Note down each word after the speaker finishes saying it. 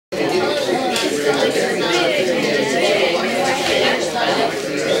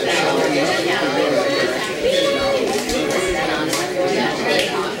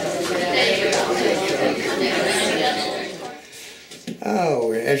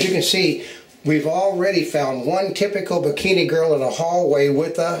as you can see, we've already found one typical bikini girl in a hallway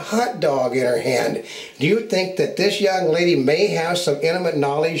with a hot dog in her hand. Do you think that this young lady may have some intimate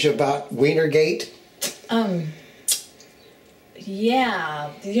knowledge about Weiner-gate?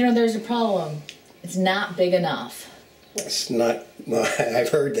 Yeah. You know, there's a problem. It's not big enough. It's not, well, I've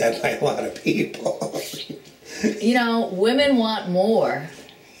heard that by a lot of people. You know, women want more.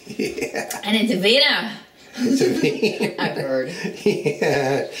 Yeah. And it's Weiner. It's a Weiner. I've heard.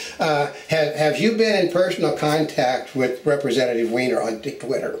 Yeah. Have you been in personal contact with Representative Weiner on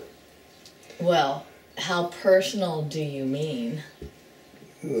Twitter? Well, how personal do you mean?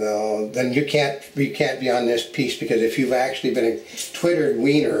 Well, then you can't be on this piece, because if you've actually been Twittered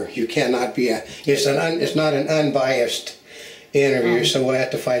Weiner, you cannot be it's not an unbiased interview, so we'll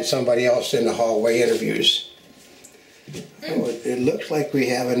have to find somebody else in the hallway interviews. Oh, it looks like we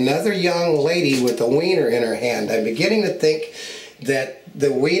have another young lady with a wiener in her hand. I'm beginning to think that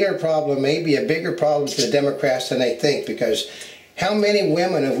the wiener problem may be a bigger problem to the Democrats than they think, because how many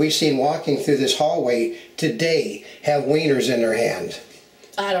women have we seen walking through this hallway today have wieners in their hands?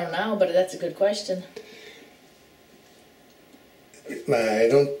 I don't know, but that's a good question. I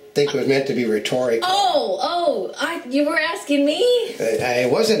don't think it was meant to be rhetorical. You were asking me? I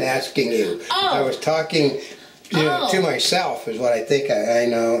wasn't asking you. Oh. I was talking to myself, is what I think I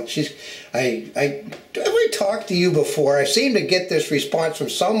know. Have I talked to you before? I seem to get this response from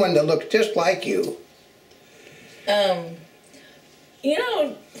someone that looks just like you. You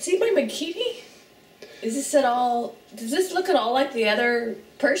know, see my bikini? Does this look at all like the other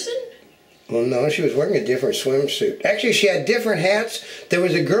person? Well, no, she was wearing a different swimsuit. Actually, she had different hats. There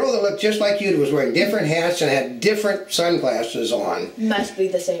was a girl that looked just like you that was wearing different hats and had different sunglasses on. Must be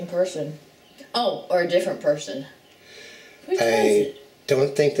the same person. Oh, or a different person. Which was I it?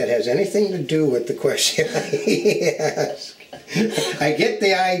 don't think that has anything to do with the question I asked. I get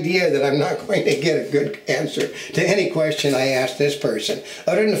the idea that I'm not going to get a good answer to any question I ask this person.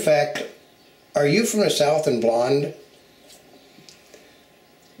 Other than the fact, are you from the South and blonde?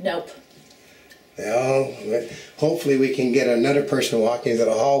 Nope. Well, hopefully we can get another person walking into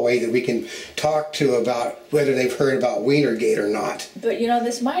the hallway that we can talk to about whether they've heard about Weiner-gate or not. But you know,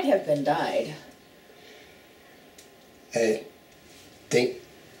 this might have been dyed. I think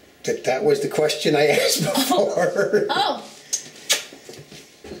that was the question I asked before. Oh.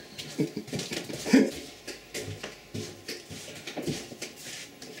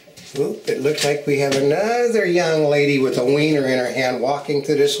 Oop, it looks like we have another young lady with a wiener in her hand walking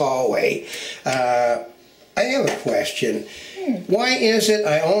through this hallway. I have a question. Why is it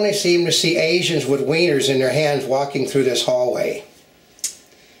I only seem to see Asians with wieners in their hands walking through this hallway?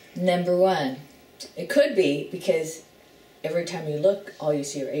 Number one, it could be because every time you look, all you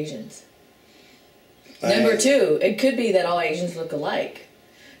see are Asians. Number two, it could be that all Asians look alike.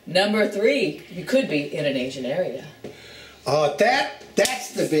 Number three, you could be in an Asian area. Oh,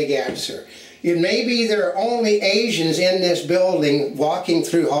 that's the big answer. Maybe there are only Asians in this building walking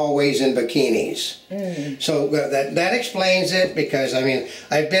through hallways in bikinis. So that explains it, because I mean,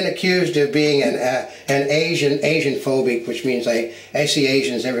 I've been accused of being an Asian phobic, which means I see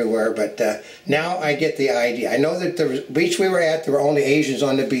Asians everywhere, but now I get the idea. I know that the beach we were at, there were only Asians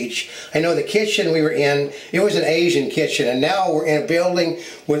on the beach. I know the kitchen we were in, it was an Asian kitchen, and now we're in a building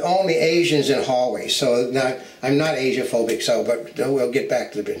with only Asians in hallways. So now, I'm not Asia phobic, but we'll get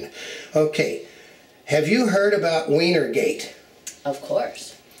back to the business. Okay, have you heard about Weiner-gate? Of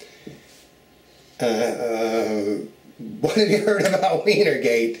course. What have you heard about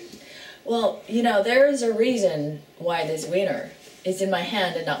Weiner-gate? Well, you know, there is a reason why this wiener is in my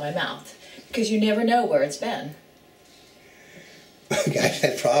hand and not my mouth. Because you never know where it's been. Gosh,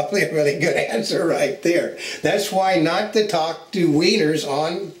 that's probably a really good answer right there. That's why not to talk to wieners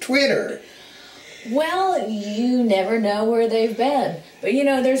on Twitter. Well, you never know where they've been. But you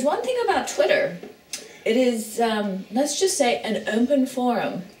know, there's one thing about Twitter. It is, let's just say, an open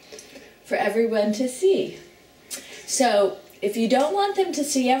forum for everyone to see. So, if you don't want them to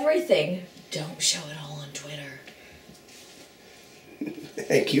see everything, don't show it all on Twitter.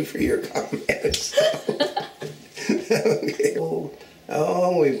 Thank you for your comments. Okay.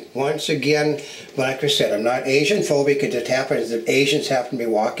 We once again, like I said, I'm not Asian phobic. It just happens that Asians happen to be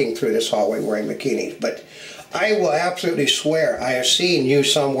walking through this hallway wearing bikinis. But I will absolutely swear I have seen you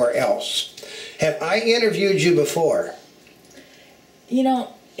somewhere else. Have I interviewed you before? You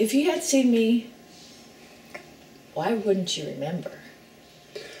know, if you had seen me, why wouldn't you remember?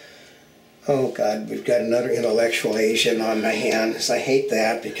 Oh God, we've got another intellectual Asian on my hands. I hate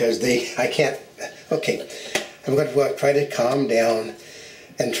that because I can't, okay, I'm going to try to calm down.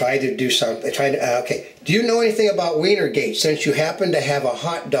 and try to do something. Okay. Do you know anything about Weiner-gate, since you happen to have a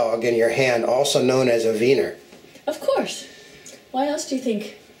hot dog in your hand, also known as a wiener? Of course. Why else do you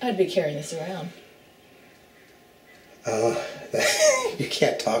think I'd be carrying this around? You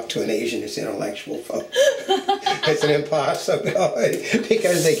can't talk to an Asian who's intellectual, folks. It's an impossibility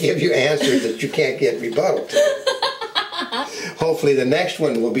because they give you answers that you can't get rebuttal to. Hopefully the next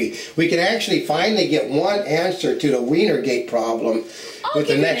one will be, we can actually finally get one answer to the Weiner-gate problem with the next one. I'll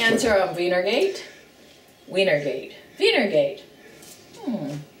give you an answer on Weiner-gate. Weiner-gate. Weiner-gate.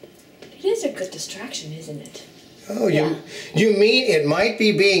 It is a good distraction, isn't it? Oh, you mean it might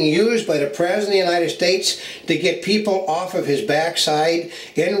be being used by the President of the United States to get people off of his backside?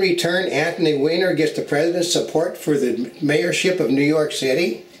 In return, Anthony Weiner gets the President's support for the mayorship of New York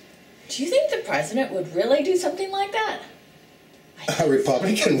City? Do you think the President would really do something like that? A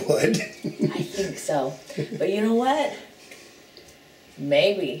Republican would. I think so. But you know what?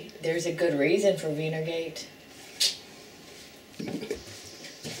 Maybe there's a good reason for Weiner-gate.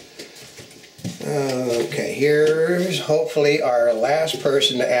 Okay, here's hopefully our last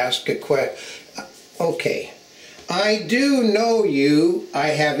person to ask a question. Okay, I do know you. I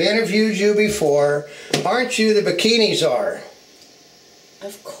have interviewed you before. Aren't you the Bikini Czar?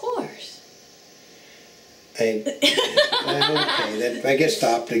 Of course. Okay, then I get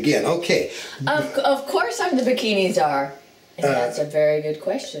stopped again. Okay. Of course I'm the Bikini Czar. And that's a very good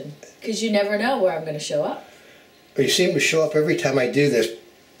question. Because you never know where I'm going to show up. You seem to show up every time I do this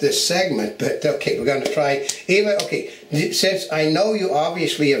segment, but okay, we're going to try. Since I know you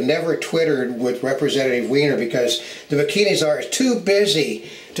obviously have never Twittered with Representative Weiner because the Bikini Czar is too busy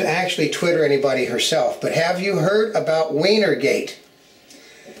to actually Twitter anybody herself, but have you heard about Weiner-gate?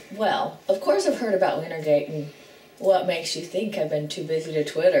 Well, of course I've heard about Weiner-gate, and what makes you think I've been too busy to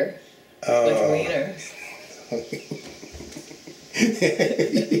Twitter with Weiner?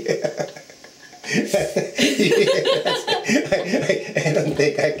 Yeah. I don't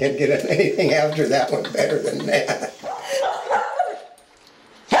think I can get anything after that one better than that.